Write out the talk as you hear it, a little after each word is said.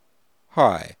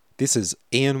Hi, this is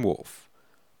Ian Wolfe,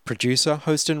 producer,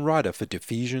 host and writer for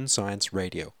Diffusion Science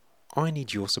Radio. I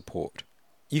need your support.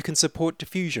 You can support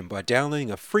Diffusion by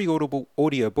downloading a free Audible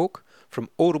audiobook from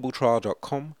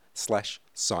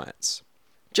audibletrial.com/science.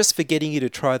 Just for getting you to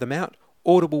try them out,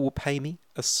 Audible will pay me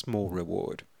a small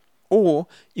reward. Or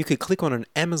you could click on an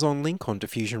Amazon link on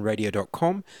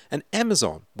diffusionradio.com and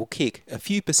Amazon will kick a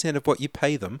few % of what you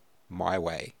pay them my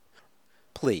way.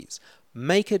 Please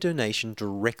make a donation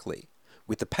directly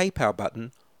with the PayPal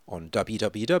button on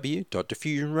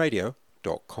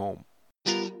www.diffusionradio.com.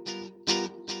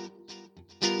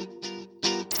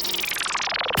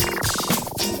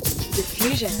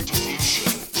 Diffusion,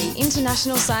 the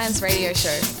international science radio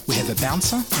show. We have a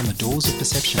bouncer on the doors of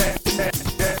perception.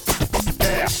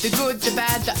 The good, the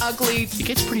bad, the ugly. It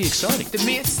gets pretty exciting. The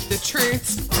myths, the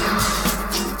truths.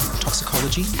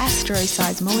 Toxicology.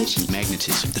 Astroseismology.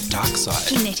 Magnetism. The dark side.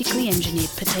 Genetically engineered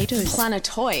potatoes.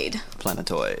 Planetoid.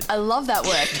 Planetoid. I love that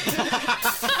word.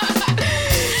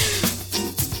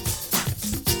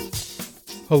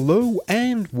 Hello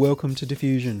and welcome to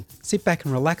Diffusion. Sit back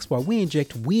and relax while we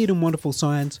inject weird and wonderful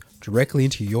science directly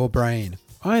into your brain.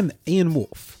 I'm Ian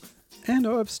Wolfe, and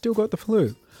I've still got the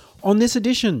flu. On this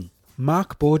edition,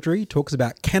 Mark Baudry talks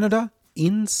about Canada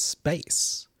in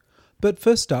space. But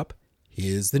first up,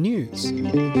 here's the news.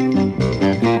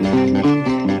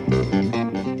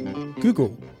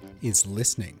 Google is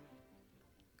listening.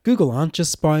 Google aren't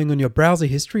just spying on your browser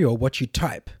history or what you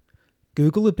type.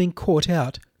 Google have been caught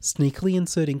out sneakily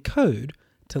inserting code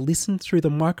to listen through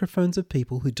the microphones of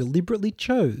people who deliberately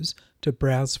chose to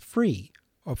browse free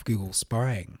of Google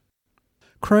spying.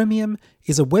 Chromium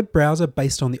is a web browser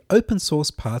based on the open source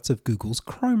parts of Google's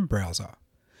Chrome browser,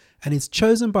 and is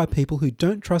chosen by people who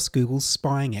don't trust Google's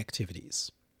spying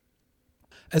activities.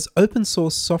 As open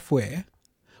source software,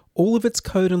 all of its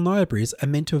code and libraries are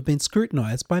meant to have been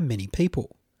scrutinized by many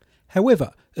people.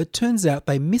 However, it turns out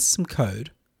they missed some code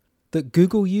that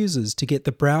Google uses to get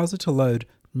the browser to load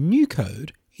new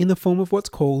code in the form of what's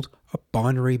called a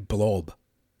binary blob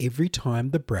every time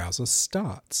the browser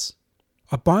starts.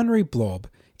 A binary blob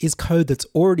is code that's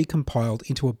already compiled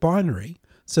into a binary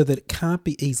so that it can't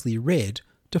be easily read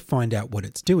to find out what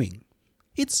it's doing.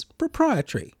 It's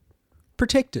proprietary,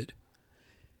 protected.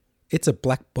 It's a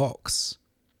black box.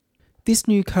 This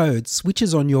new code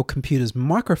switches on your computer's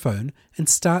microphone and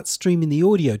starts streaming the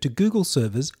audio to Google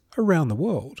servers around the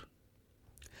world.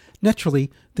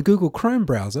 Naturally, the Google Chrome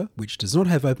browser, which does not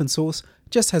have open source,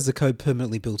 just has the code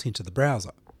permanently built into the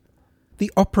browser. The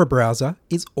Opera browser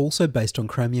is also based on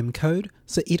Chromium code,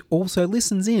 so it also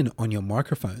listens in on your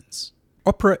microphones.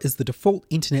 Opera is the default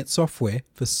internet software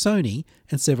for Sony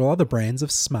and several other brands of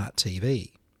smart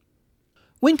TV.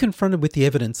 When confronted with the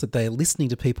evidence that they are listening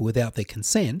to people without their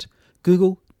consent,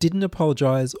 Google didn't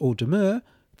apologise or demur.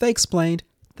 They explained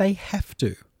they have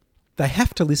to. They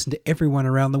have to listen to everyone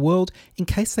around the world in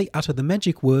case they utter the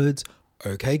magic words,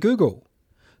 "OK Google,"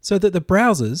 so that the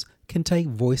browsers can take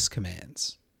voice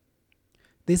commands.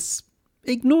 This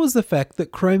ignores the fact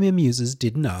that Chromium users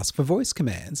didn't ask for voice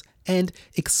commands and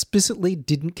explicitly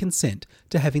didn't consent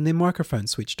to having their microphone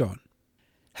switched on.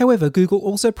 However, Google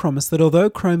also promised that although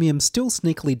Chromium still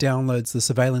sneakily downloads the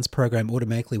surveillance program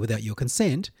automatically without your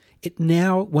consent, it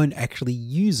now won't actually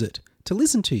use it to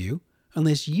listen to you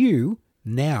unless you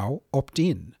now opt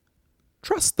in.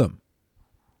 Trust them.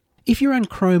 If you're on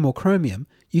Chrome or Chromium,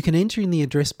 you can enter in the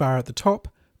address bar at the top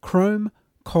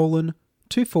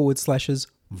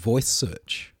Chrome:/voice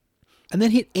search, and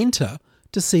then hit enter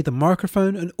to see the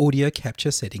microphone and audio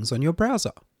capture settings on your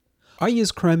browser. I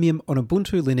use Chromium on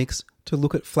Ubuntu Linux to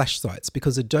look at Flash sites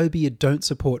because Adobe don't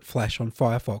support Flash on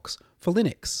Firefox for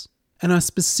Linux. And I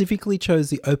specifically chose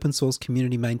the open source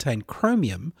community maintained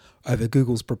Chromium over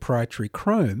Google's proprietary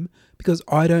Chrome because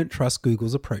I don't trust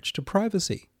Google's approach to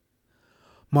privacy.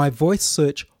 My voice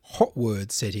search hot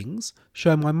word settings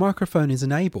show my microphone is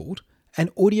enabled and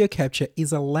audio capture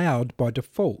is allowed by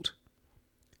default,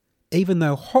 even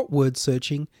though hot word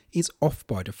searching is off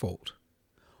by default.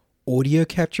 Audio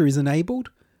capture is enabled.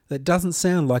 That doesn't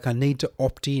sound like I need to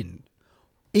opt in.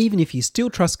 Even if you still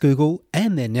trust Google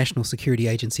and their national security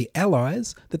agency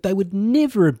allies that they would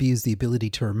never abuse the ability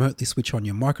to remotely switch on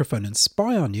your microphone and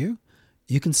spy on you,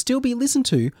 you can still be listened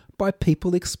to by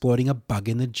people exploiting a bug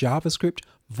in the JavaScript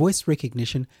voice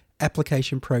recognition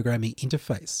application programming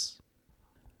interface.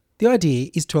 The idea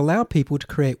is to allow people to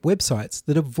create websites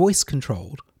that are voice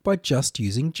controlled by just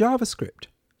using JavaScript.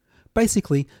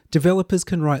 Basically, developers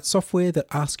can write software that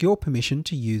asks your permission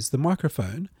to use the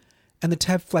microphone, and the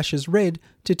tab flashes red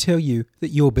to tell you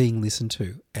that you're being listened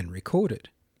to and recorded.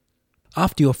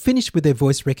 After you're finished with their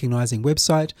voice recognizing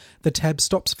website, the tab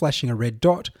stops flashing a red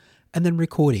dot and then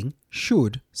recording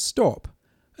should stop,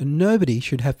 and nobody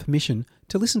should have permission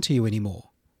to listen to you anymore.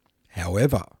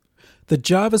 However, the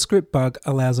JavaScript bug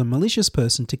allows a malicious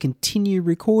person to continue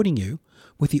recording you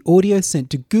with the audio sent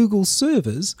to Google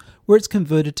servers where it's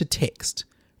converted to text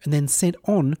and then sent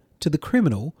on to the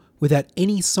criminal without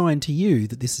any sign to you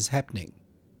that this is happening.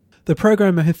 The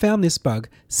programmer who found this bug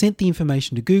sent the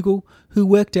information to Google, who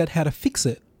worked out how to fix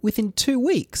it within 2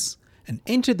 weeks and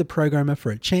entered the programmer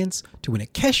for a chance to win a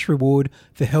cash reward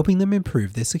for helping them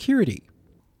improve their security.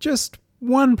 Just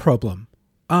one problem.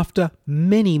 After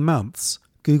many months,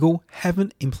 Google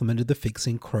haven't implemented the fix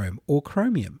in Chrome or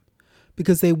Chromium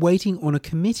because they're waiting on a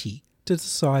committee to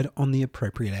decide on the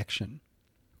appropriate action.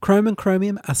 Chrome and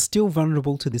Chromium are still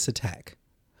vulnerable to this attack.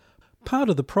 Part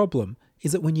of the problem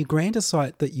is that when you grant a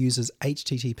site that uses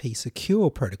HTTP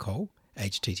Secure Protocol,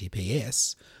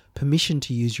 HTTPS, permission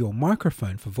to use your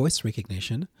microphone for voice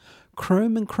recognition,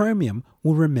 Chrome and Chromium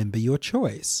will remember your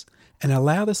choice and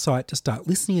allow the site to start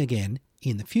listening again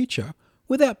in the future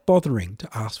without bothering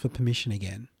to ask for permission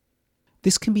again.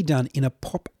 This can be done in a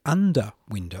pop-under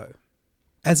window.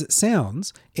 As it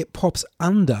sounds, it pops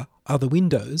under other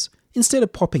windows instead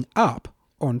of popping up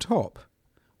on top,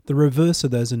 the reverse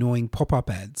of those annoying pop-up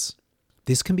ads.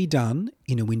 This can be done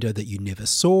in a window that you never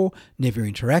saw, never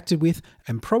interacted with,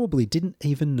 and probably didn't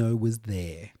even know was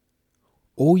there.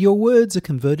 All your words are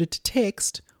converted to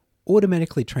text,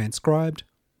 automatically transcribed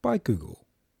by Google.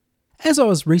 As I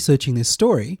was researching this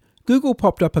story, Google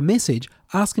popped up a message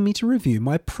asking me to review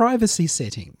my privacy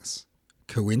settings.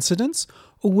 Coincidence?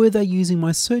 Or were they using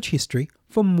my search history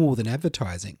for more than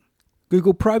advertising?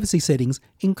 Google privacy settings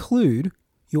include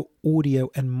your audio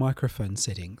and microphone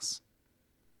settings.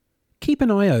 Keep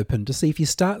an eye open to see if you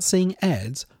start seeing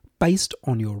ads based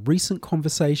on your recent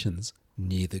conversations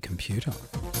near the computer.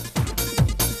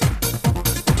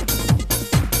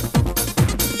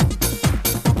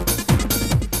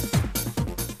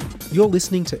 You're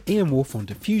listening to Ian Wolfe on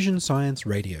Diffusion Science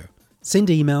Radio. Send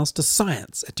emails to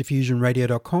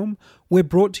science@diffusionradio.com. We're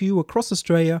brought to you across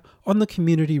Australia on the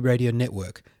Community Radio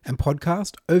Network and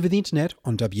podcast over the internet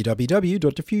on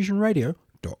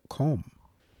www.diffusionradio.com.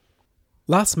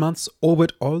 Last month's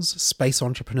Orbit Oz Space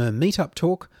Entrepreneur Meetup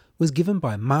talk was given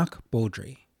by Mark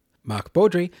Baudry. Mark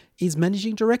Baudry is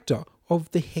Managing Director of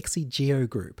the HexyGeo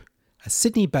Group, a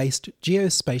Sydney-based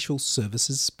geospatial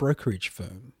services brokerage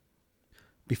firm.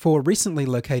 Before recently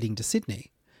locating to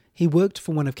Sydney, he worked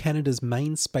for one of Canada's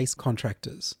main space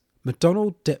contractors,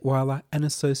 McDonald, Detweiler and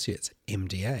Associates,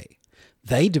 MDA.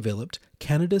 They developed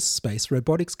Canada's space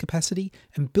robotics capacity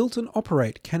and built and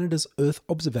operate Canada's Earth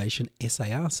observation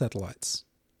SAR satellites.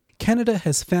 Canada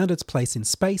has found its place in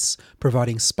space,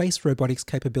 providing space robotics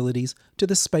capabilities to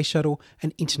the Space Shuttle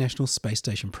and International Space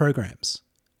Station programs.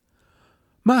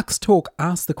 Mark's talk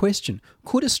asked the question,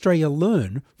 could Australia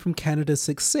learn from Canada's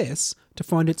success to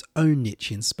find its own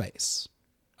niche in space?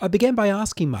 I began by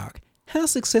asking Mark, how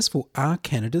successful are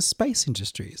Canada's space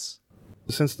industries?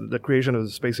 Since the creation of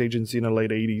the space agency in the late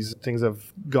 80s, things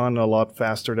have gone a lot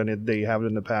faster than they have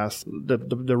in the past.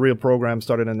 The real program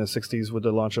started in the 60s with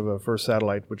the launch of a first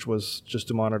satellite, which was just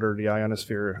to monitor the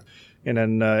ionosphere. And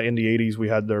then in the 80s, we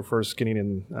had their first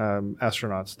Canadian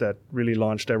astronauts that really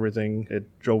launched everything. It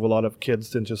drove a lot of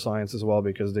kids into science as well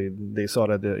because they saw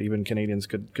that even Canadians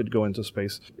could go into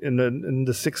space. In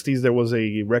the 60s, there was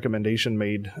a recommendation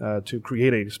made to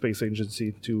create a space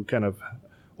agency to kind of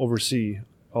oversee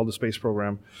all the space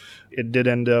program. It did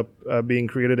end up being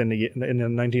created in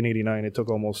 1989. It took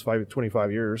almost 25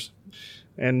 years.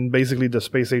 And basically the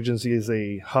space agency is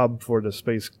a hub for the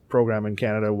space program in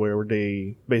Canada where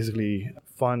they basically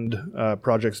fund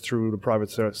projects through the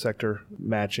private sector,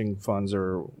 matching funds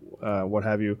or what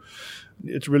have you.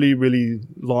 It's really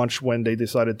launched when they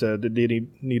decided that they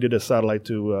needed a satellite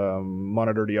to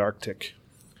monitor the Arctic.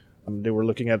 They were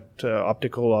looking at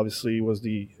optical, obviously, was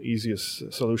the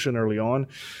easiest solution early on,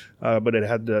 but it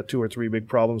had 2 or 3 big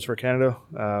problems for Canada.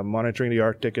 Monitoring the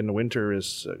Arctic in the winter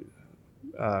is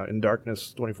in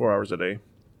darkness 24 hours a day.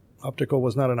 Optical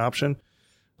was not an option.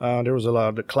 There was a lot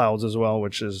of the clouds as well,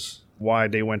 which is why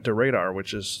they went to radar,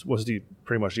 which was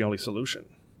pretty much the only solution.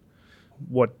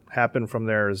 What happened from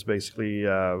there is basically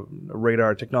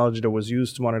radar technology that was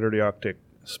used to monitor the Arctic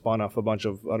spun off a bunch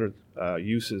of other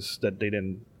uses that they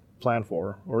didn't plan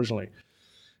for originally.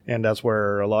 And that's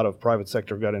where a lot of private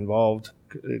sector got involved.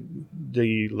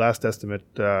 The last estimate,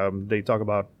 they talk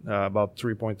about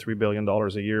 $3.3 billion a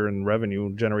year in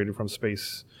revenue generated from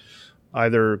space,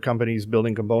 either companies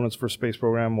building components for space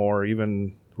program or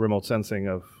even remote sensing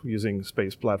of using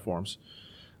space platforms.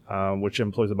 which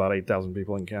employs about 8,000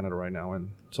 people in Canada right now.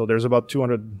 And so there's about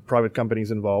 200 private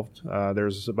companies involved.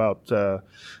 There's about, I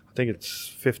think it's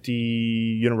 50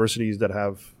 universities that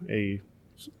have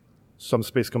some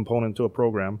space component to a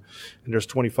program. And there's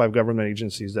 25 government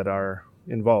agencies that are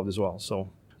involved as well. So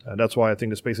that's why I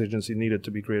think the Space Agency needed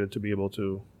to be created to be able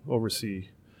to oversee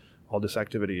all this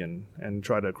activity and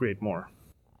try to create more.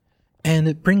 And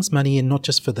it brings money in not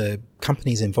just for the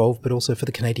companies involved, but also for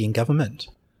the Canadian government.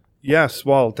 Yes,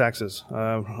 well, taxes.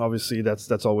 Obviously,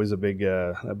 that's always a big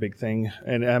thing.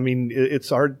 And I mean, it's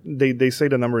hard. They say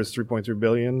the number is 3.3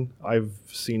 billion. I've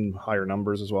seen higher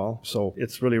numbers as well. So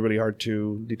it's really, really hard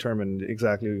to determine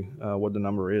exactly what the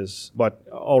number is. But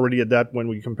already at that, when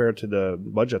we compare it to the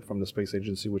budget from the Space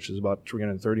Agency, which is about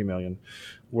 330 million,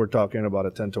 we're talking about a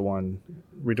 10-to-1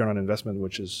 return on investment,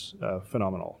 which is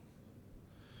phenomenal.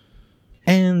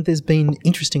 And there's been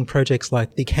interesting projects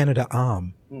like the Canada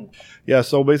Arm. Yeah,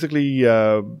 so basically,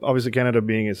 obviously Canada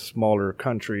being a smaller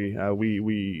country,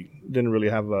 we didn't really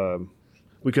have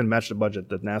we couldn't match the budget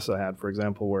that NASA had, for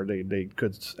example, where they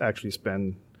could actually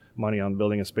spend money on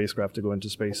building a spacecraft to go into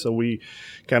space. So we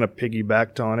kind of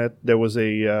piggybacked on it. There was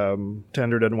a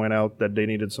tender that went out that they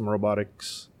needed some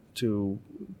robotics to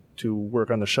work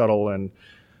on the shuttle, and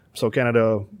so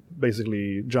Canada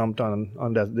basically jumped on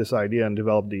this idea and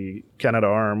developed the Canada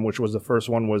Arm, which was the first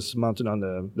one was mounted on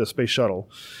the space shuttle,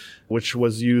 which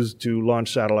was used to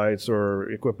launch satellites or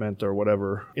equipment or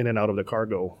whatever in and out of the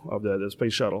cargo of the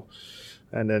space shuttle.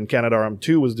 And then Canada Arm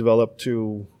 2 was developed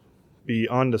to be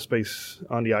on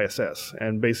the ISS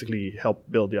and basically help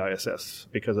build the ISS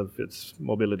because of its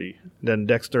mobility. Then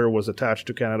Dexter was attached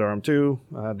to Canada Arm 2.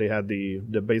 They had the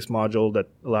base module that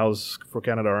allows for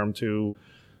Canada Arm 2.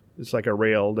 It's like a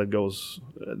rail that goes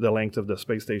the length of the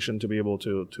space station to be able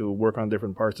to work on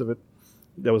different parts of it.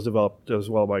 That was developed as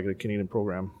well by the Canadian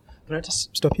program. Can I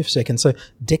just stop you for a second? So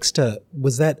Dexter,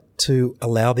 was that to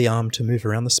allow the arm to move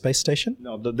around the space station?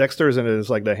 No, the Dexter is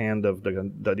like the hand of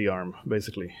the arm,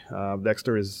 basically.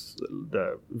 Dexter is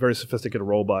the very sophisticated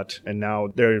robot, and now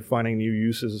they're finding new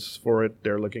uses for it.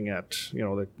 They're looking at,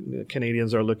 the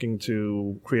Canadians are looking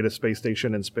to create a space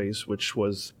station in space, which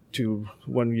was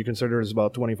when you consider there's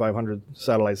about 2,500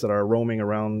 satellites that are roaming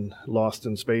around lost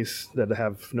in space that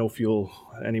have no fuel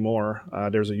anymore.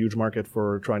 There's a huge market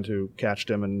for trying to catch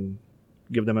them and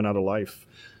give them another life.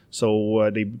 So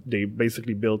they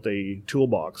basically built a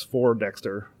toolbox for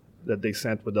Dexter that they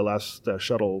sent with the last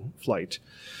shuttle flight.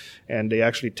 And they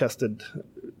actually tested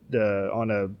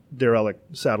on a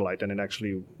derelict satellite, and it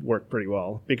actually worked pretty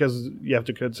well. Because you have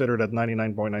to consider that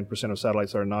 99.9% of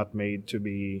satellites are not made to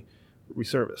be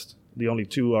resurfaced. The only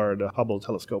two are the Hubble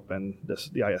telescope and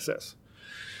the ISS.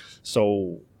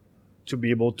 So to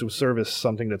be able to service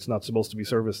something that's not supposed to be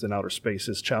serviced in outer space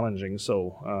is challenging.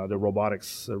 So the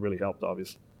robotics really helped,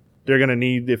 obviously. They're going to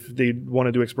need, if they want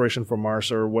to do exploration for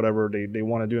Mars or whatever they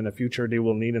want to do in the future, they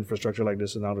will need infrastructure like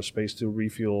this in outer space to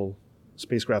refuel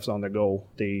spacecrafts on the go.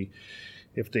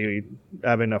 If they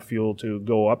have enough fuel to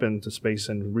go up into space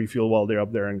and refuel while they're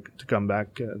up there and to come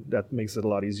back, that makes it a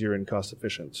lot easier and cost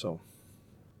efficient. So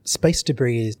space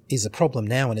debris is a problem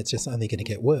now, and it's just only going to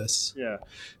get worse. Yeah.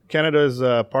 Canada is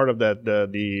part of that.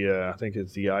 I think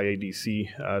it's the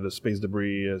IADC, the space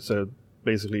debris. It's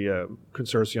basically a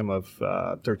consortium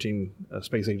of 13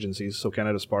 space agencies. So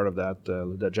Canada's part of that.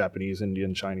 The Japanese,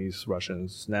 Indian, Chinese,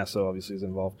 Russians, NASA obviously is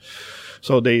involved.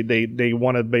 So they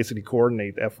want to basically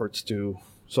coordinate efforts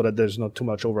so that there's not too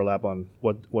much overlap on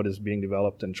what is being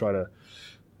developed and try to.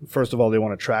 First of all, they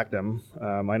want to track them.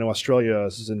 I know Australia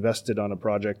has invested on a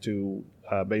project to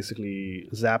basically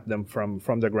zap them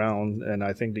from the ground, and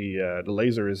I think the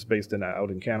laser is based out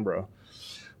in Canberra,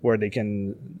 where they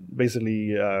can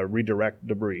basically redirect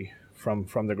debris from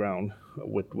the ground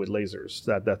with lasers.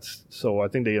 So I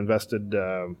think they invested.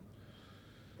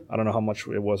 I don't know how much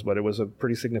it was, but it was a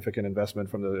pretty significant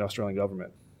investment from the Australian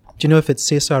government. Do you know if it's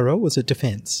CSIRO or was it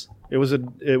Defence? It was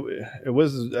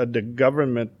the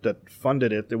government that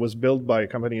funded it. It was built by a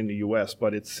company in the U.S.,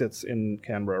 but it sits in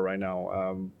Canberra right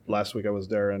now. Last week I was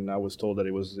there, and I was told that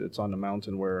it's on the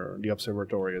mountain where the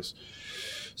observatory is.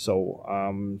 So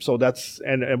that's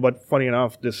but funny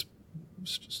enough, this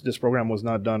program was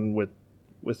not done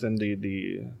within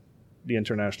the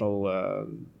international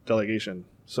delegation.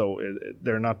 So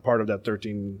they're not part of that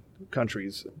 13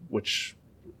 countries, which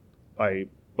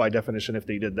by definition, if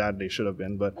they did that, they should have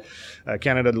been. But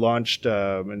Canada launched,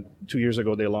 2 years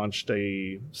ago, they launched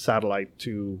a satellite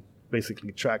to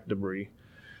basically track debris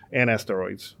and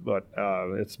asteroids. But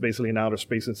it's basically in outer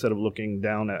space. Instead of looking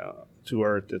down to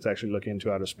Earth. It's actually looking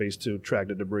into outer space to track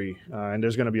the debris. And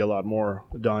there's going to be a lot more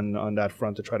done on that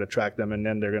front to try to track them. And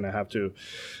then they're going to have to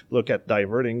look at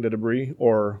diverting the debris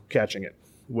or catching it,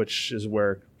 which is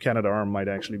where Canadarm might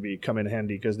actually come in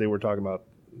handy, because they were talking about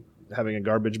having a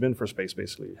garbage bin for space,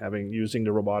 basically, using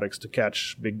the robotics to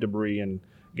catch big debris and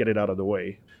get it out of the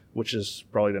way, which is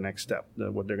probably the next step,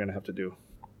 what they're going to have to do.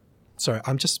 Sorry,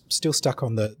 I'm just still stuck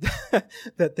on the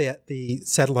the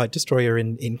satellite destroyer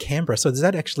in Canberra. So is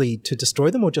that actually to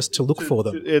destroy them or just to look for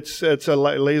them? It's a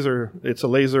laser. It's a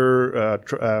laser.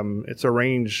 It's a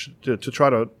range to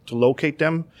try to locate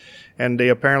them, and they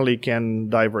apparently can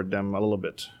divert them a little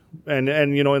bit.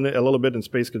 And you know, a little bit in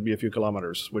space could be a few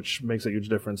kilometers, which makes a huge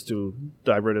difference to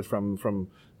divert it from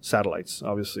satellites,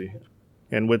 obviously.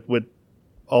 And with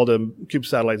all the Cube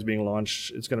satellites being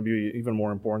launched, it's going to be even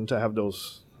more important to have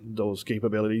those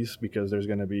capabilities, because there's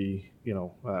going to be, you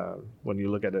know, when you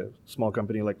look at a small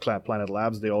company like Planet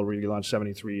Labs, they already launched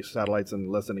 73 satellites in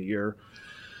less than a year.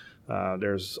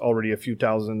 There's already a few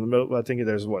thousand. I think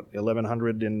there's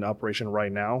 1,100 in operation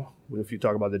right now. If you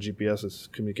talk about the GPS, it's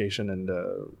communication and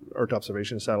Earth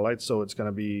observation satellites. So it's going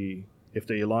to be, if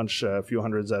they launch a few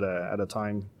hundreds at a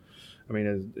time, I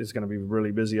mean, it's going to be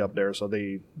really busy up there. So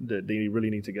they really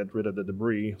need to get rid of the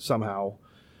debris somehow.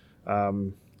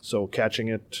 So catching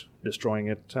it, destroying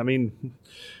it. I mean,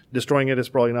 destroying it is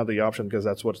probably not the option, because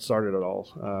that's what started it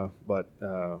all. But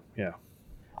yeah.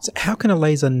 So how can a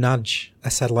laser nudge a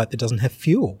satellite that doesn't have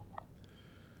fuel?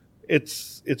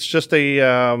 It's just a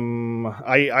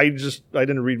I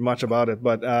didn't read much about it,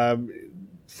 but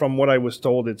from what I was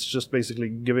told, it's just basically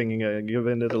giving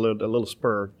it a little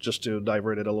spur just to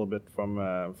divert it a little bit from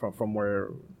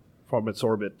its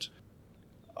orbit.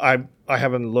 I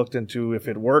haven't looked into if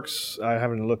it works. I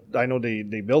haven't looked. I know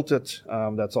they built it.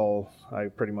 That's all I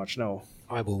pretty much know.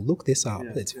 I will look this up.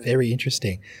 Yeah, it's very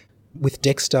interesting. With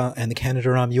Dexter and the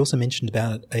Canadarm, you also mentioned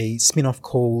about a spin-off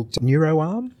called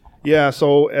NeuroArm. Yeah,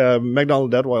 so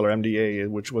McDonnell Detweiler, MDA,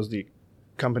 which was the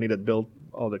company that built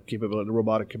all the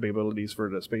robotic capabilities for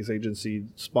the space agency,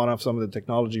 spun off some of the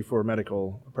technology for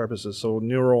medical purposes. So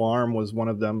NeuroArm was one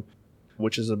of them,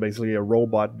 which is basically a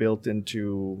robot built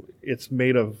into, it's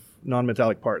made of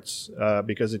non-metallic parts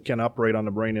because it can operate on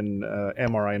the brain in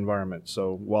MRI environment.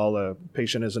 So while a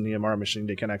patient is in the MRI machine,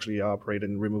 they can actually operate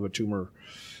and remove a tumor.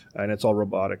 And it's all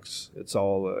robotics. It's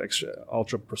all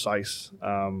ultra precise.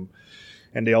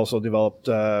 And they also developed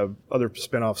other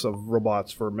spin-offs of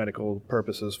robots for medical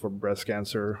purposes, for breast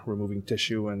cancer, removing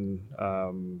tissue, and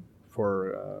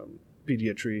for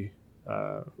pediatric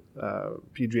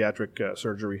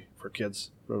surgery for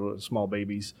kids, for small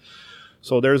babies.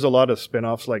 So there's a lot of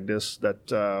spin-offs like this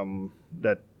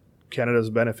that Canada's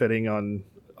benefiting on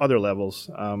other levels,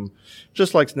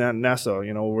 just like NASA.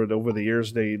 You know, over the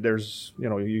years,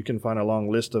 you can find a long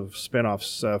list of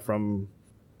spin-offs from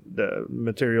the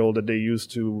material that they use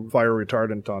to fire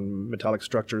retardant on metallic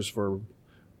structures for,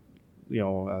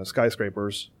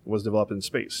 skyscrapers, was developed in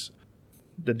space.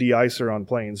 The de-icer on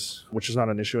planes, which is not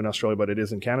an issue in Australia, but it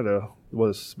is in Canada,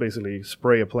 was basically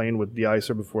spray a plane with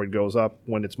de-icer before it goes up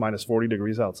when it's minus 40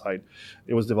 degrees outside.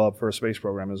 It was developed for a space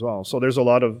program as well. So there's a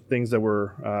lot of things that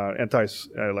were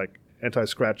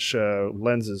anti-scratch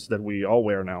lenses that we all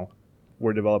wear now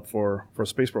were developed for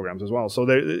space programs as well. So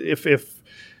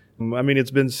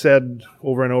it's been said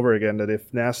over and over again that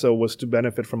if NASA was to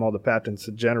benefit from all the patents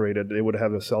it generated, they would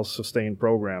have a self-sustained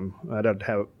program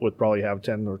that would probably have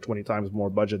 10 or 20 times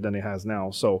more budget than it has now.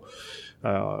 So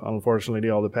unfortunately,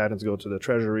 all the patents go to the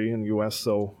Treasury in the U.S.,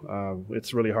 so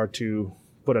it's really hard to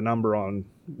put a number on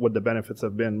what the benefits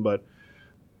have been. But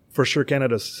for sure,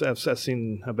 Canada has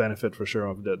seen a benefit for sure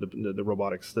of the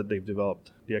robotics that they've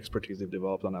developed, the expertise they've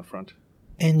developed on that front.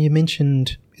 And you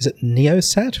mentioned, is it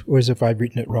NeoSat, or have I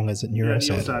written it wrong? Is it NeuroSat?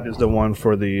 Yeah, NeoSat is the one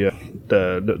for the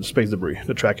space debris,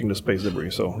 the tracking the space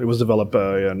debris. So it was developed by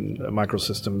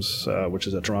Microsystems, which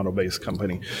is a Toronto-based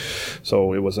company.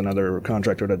 So it was another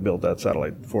contractor that built that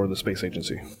satellite for the space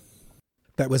agency.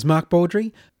 That was Mark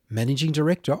Baldry, Managing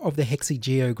Director of the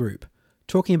Hexi-Geo Group,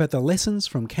 talking about the lessons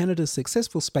from Canada's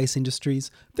successful space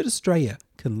industries that Australia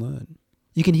can learn.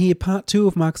 You can hear part 2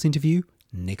 of Mark's interview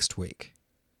next week.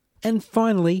 And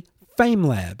finally,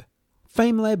 FameLab.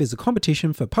 FameLab is a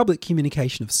competition for public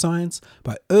communication of science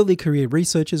by early career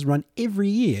researchers run every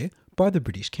year by the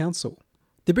British Council.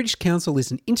 The British Council is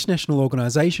an international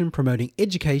organisation promoting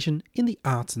education in the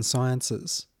arts and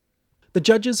sciences. The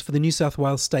judges for the New South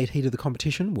Wales state heat of the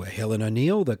competition were Helen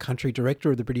O'Neill, the Country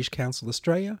Director of the British Council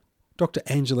Australia, Dr.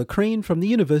 Angela Crean from the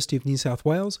University of New South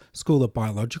Wales School of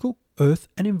Biological, Earth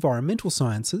and Environmental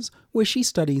Sciences, where she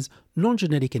studies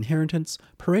non-genetic inheritance,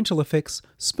 parental effects,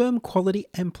 sperm quality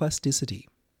and plasticity.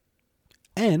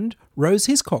 and Rose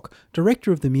Hiscock,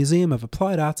 Director of the Museum of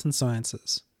Applied Arts and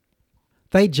Sciences.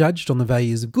 They judged on the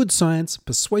values of good science,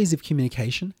 persuasive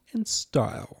communication, and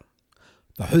style.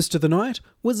 The host of the night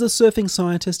was the surfing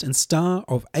scientist and star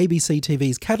of ABC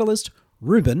TV's Catalyst,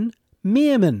 Ruben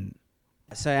Meerman.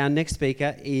 So our next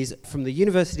speaker is from the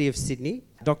University of Sydney.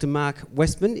 Dr. Mark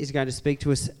Westman is going to speak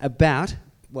to us about,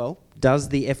 well, does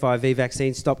the FIV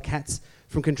vaccine stop cats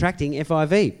from contracting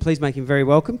FIV? Please make him very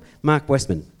welcome, Mark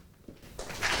Westman.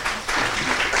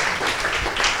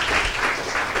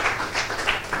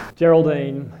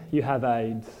 Geraldine, you have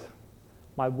AIDS.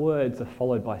 My words are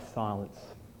followed by silence.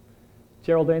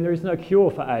 Geraldine, there is no cure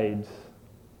for AIDS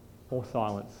or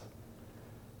silence.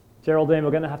 Geraldine,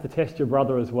 we're going to have to test your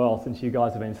brother as well since you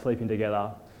guys have been sleeping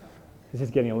together. This is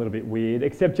getting a little bit weird,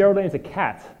 except Geraldine's a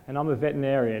cat and I'm a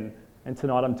veterinarian, and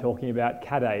tonight I'm talking about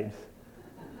cat AIDS.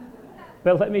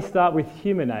 But let me start with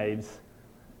human AIDS.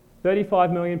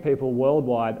 35 million people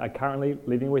worldwide are currently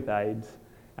living with AIDS,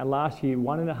 and last year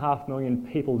 1.5 million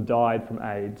people died from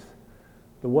AIDS.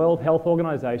 The World Health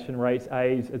Organization rates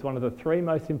AIDS as one of the 3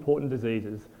 most important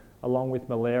diseases, along with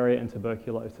malaria and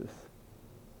tuberculosis.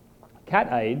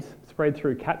 Cat AIDS, spread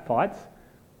through cat fights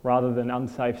rather than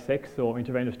unsafe sex or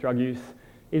intravenous drug use,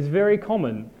 is very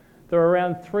common. There are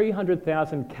around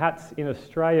 300,000 cats in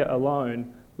Australia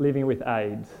alone living with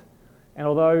AIDS. And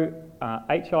although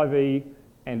HIV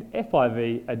and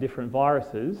FIV are different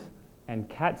viruses, and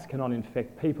cats cannot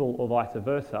infect people or vice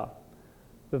versa,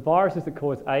 the viruses that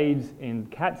cause AIDS in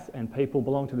cats and people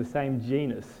belong to the same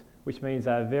genus, which means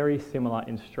they are very similar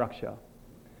in structure.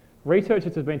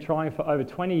 Researchers have been trying for over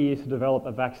 20 years to develop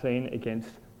a vaccine against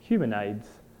human AIDS.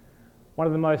 One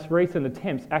of the most recent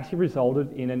attempts actually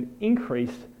resulted in an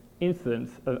increased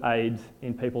incidence of AIDS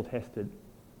in people tested.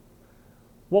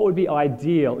 What would be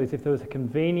ideal is if there was a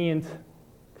convenient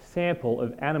sample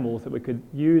of animals that we could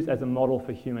use as a model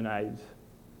for human AIDS.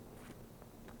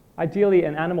 Ideally,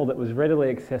 an animal that was readily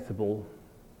accessible,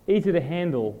 easy to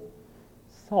handle,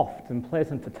 soft and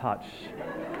pleasant to touch.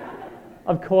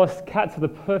 Of course, cats are the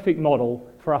perfect model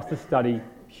for us to study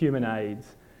human AIDS.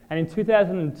 And in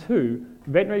 2002,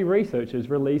 veterinary researchers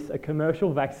released a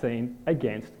commercial vaccine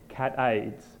against cat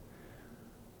AIDS.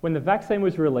 When the vaccine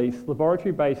was released,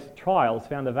 laboratory-based trials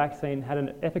found the vaccine had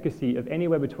an efficacy of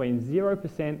anywhere between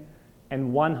 0%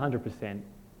 and 100%.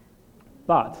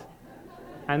 But,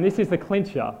 and this is the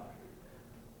clincher,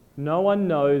 no one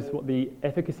knows what the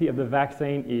efficacy of the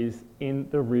vaccine is in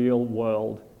the real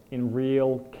world, in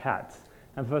real cats.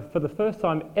 And for the first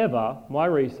time ever, my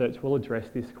research will address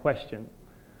this question.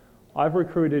 I've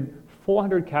recruited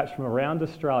 400 cats from around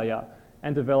Australia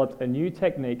and developed a new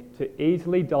technique to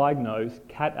easily diagnose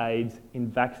cat AIDS in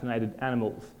vaccinated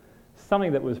animals,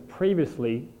 something that was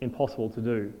previously impossible to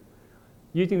do.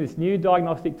 Using this new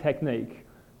diagnostic technique,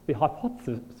 the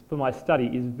hypothesis for my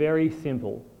study is very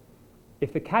simple.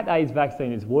 If the cat AIDS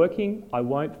vaccine is working, I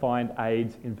won't find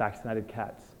AIDS in vaccinated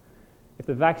cats. If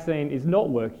the vaccine is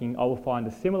not working, I will find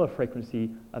a similar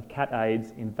frequency of cat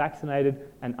AIDS in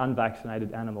vaccinated and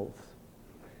unvaccinated animals.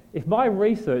 If my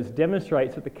research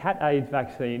demonstrates that the cat AIDS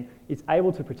vaccine is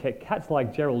able to protect cats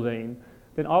like Geraldine,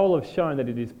 then I will have shown that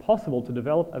it is possible to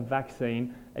develop a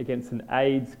vaccine against an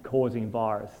AIDS-causing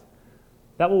virus.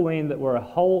 That will mean that we're a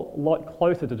whole lot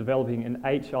closer to developing an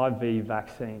HIV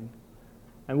vaccine.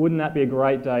 And wouldn't that be a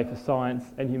great day for science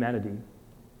and humanity?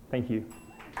 Thank you.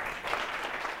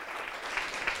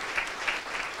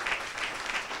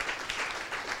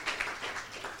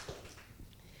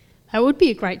 That would be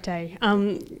a great day.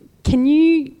 Can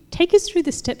you take us through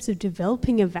the steps of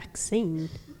developing a vaccine?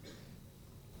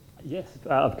 Yes,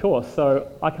 of course.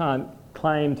 So I can't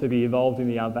claim to be involved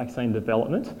in the vaccine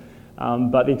development,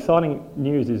 but the exciting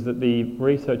news is that the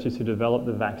researchers who developed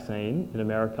the vaccine in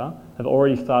America have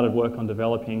already started work on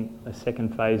developing a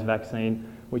second phase vaccine,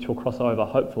 which will cross over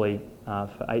hopefully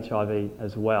for HIV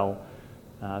as well.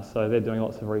 So they're doing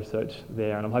lots of research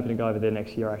there, and I'm hoping to go over there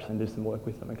next year actually and do some work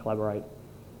with them and collaborate.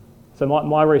 So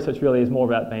my research really is more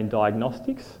about being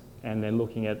diagnostics and then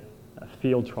looking at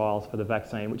field trials for the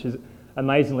vaccine, which is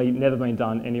amazingly never been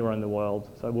done anywhere in the world.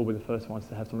 So we'll be the first ones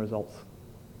to have some results.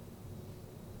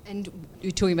 And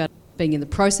you're talking about being in the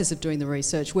process of doing the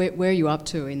research. Where are you up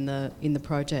to in the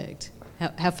project?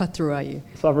 How far through are you?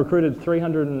 So I've recruited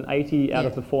 380 out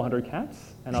of the 400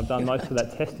 cats, and I've done most of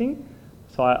that testing.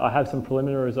 So I have some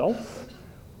preliminary results.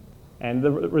 And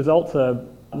the results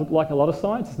look like a lot of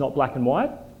science. It's not black and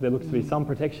white. There looks to be some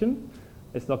protection.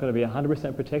 It's not going to be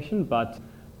 100% protection, but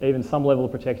even some level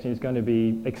of protection is going to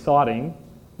be exciting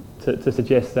to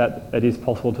suggest that it is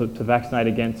possible to vaccinate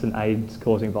against an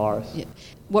AIDS-causing virus. Yeah.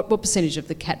 what percentage of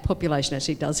the cat population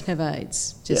actually does have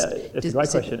AIDS? It's a great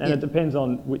question, and it depends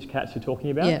on which cats you're talking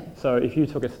about. Yeah. So if you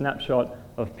took a snapshot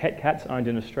of pet cats owned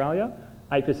in Australia,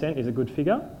 8% is a good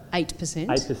figure. 8%?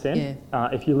 8%. Yeah.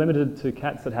 If you limited to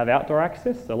cats that have outdoor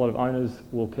access, so a lot of owners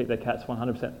will keep their cats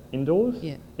 100% indoors.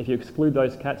 Yeah. If you exclude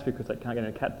those cats because they can't get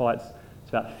any cat bites, it's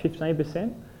about 15%.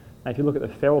 And if you look at the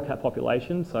feral cat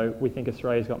population, so we think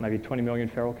Australia's got maybe 20 million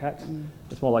feral cats,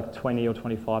 it's more like 20 or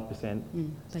 25%.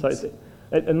 So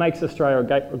it makes Australia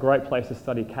a great place to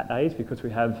study cat AIDS because we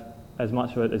have as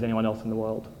much of it as anyone else in the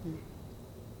world.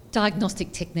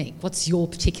 Diagnostic technique. What's your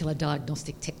particular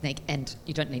diagnostic technique? And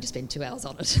you don't need to spend 2 hours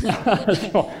on it.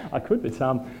 Sure, I could, but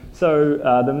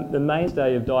the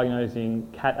mainstay of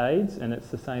diagnosing cat AIDS, and it's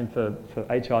the same for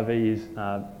HIV, is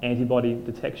antibody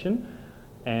detection.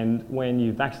 And when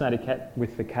you vaccinate a cat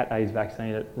with the cat AIDS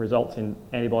vaccine, it results in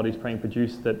antibodies being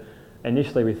produced that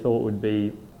initially we thought would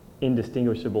be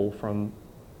indistinguishable from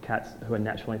cats who are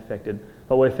naturally infected.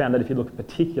 But we've found that if you look at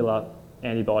particular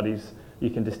antibodies,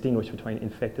 you can distinguish between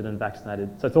infected and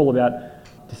vaccinated. So it's all about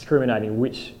discriminating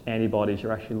which antibodies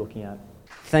you're actually looking at.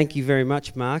 Thank you very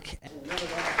much, Mark.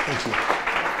 Thank you.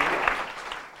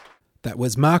 That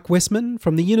was Mark Westman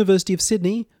from the University of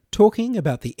Sydney talking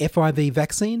about the FIV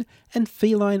vaccine and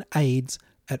feline AIDS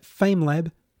at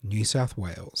FameLab, New South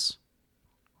Wales.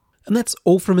 And that's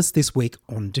all from us this week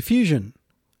on Diffusion.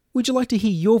 Would you like to hear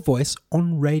your voice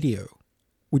on radio?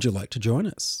 Would you like to join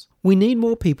us? We need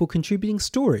more people contributing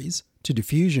stories to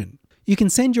Diffusion. You can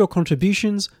send your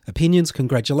contributions, opinions,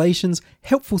 congratulations,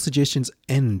 helpful suggestions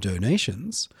and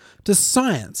donations to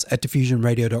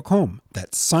science@diffusionradio.com.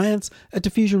 That's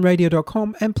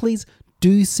science@diffusionradio.com, and please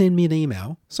do send me an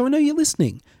email so I know you're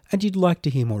listening and you'd like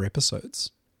to hear more episodes.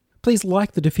 Please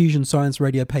like the Diffusion Science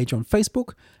Radio page on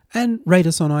Facebook and rate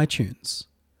us on iTunes.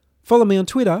 Follow me on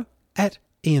Twitter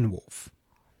 @IanWolf.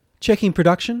 Checking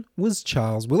production was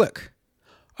Charles Willock.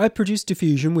 I produce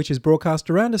Diffusion, which is broadcast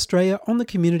around Australia on the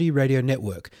Community Radio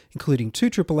Network, including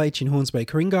 2HHH in Horns Bay,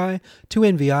 Ku-ring-gai,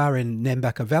 2NVR in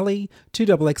Nambucca Valley,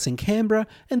 2XX in Canberra,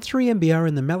 and 3MBR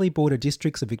in the Mallee Border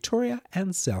districts of Victoria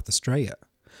and South Australia.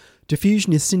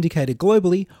 Diffusion is syndicated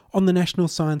globally on the National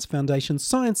Science Foundation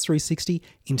Science 360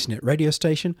 internet radio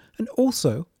station and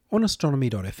also on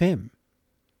astronomy.fm.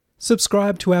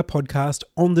 Subscribe to our podcast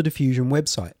on the Diffusion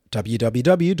website,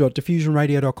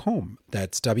 www.diffusionradio.com.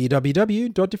 That's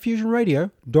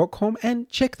www.diffusionradio.com, and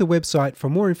check the website for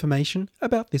more information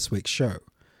about this week's show.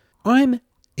 I'm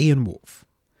Ian Wolfe.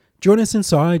 Join us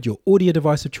inside your audio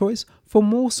device of choice for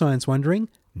more science wondering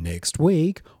next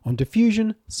week on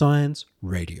Diffusion Science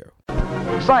Radio.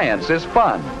 Science is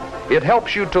fun. It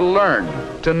helps you to learn,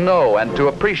 to know, and to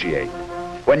appreciate.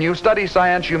 When you study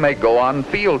science, you may go on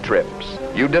field trips.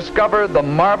 You discover the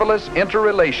marvelous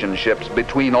interrelationships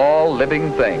between all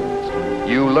living things.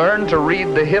 You learn to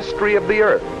read the history of the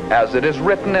Earth as it is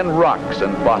written in rocks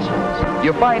and fossils.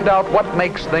 You find out what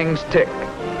makes things tick,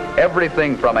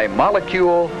 everything from a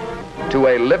molecule to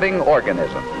a living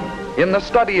organism. In the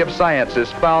study of science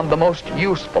is found the most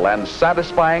useful and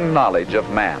satisfying knowledge of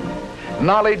man.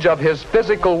 Knowledge of his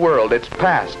physical world, its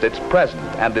past, its present,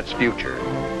 and its future.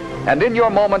 And in your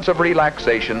moments of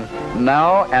relaxation,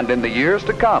 now and in the years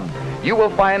to come, you will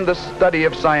find the study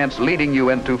of science leading you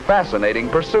into fascinating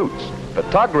pursuits.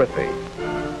 Photography,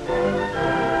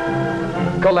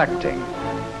 collecting.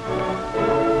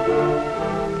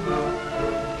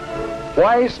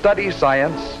 Why study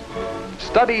science?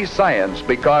 Study science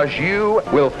because you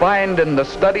will find in the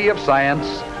study of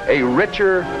science a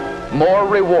richer, more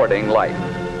rewarding life.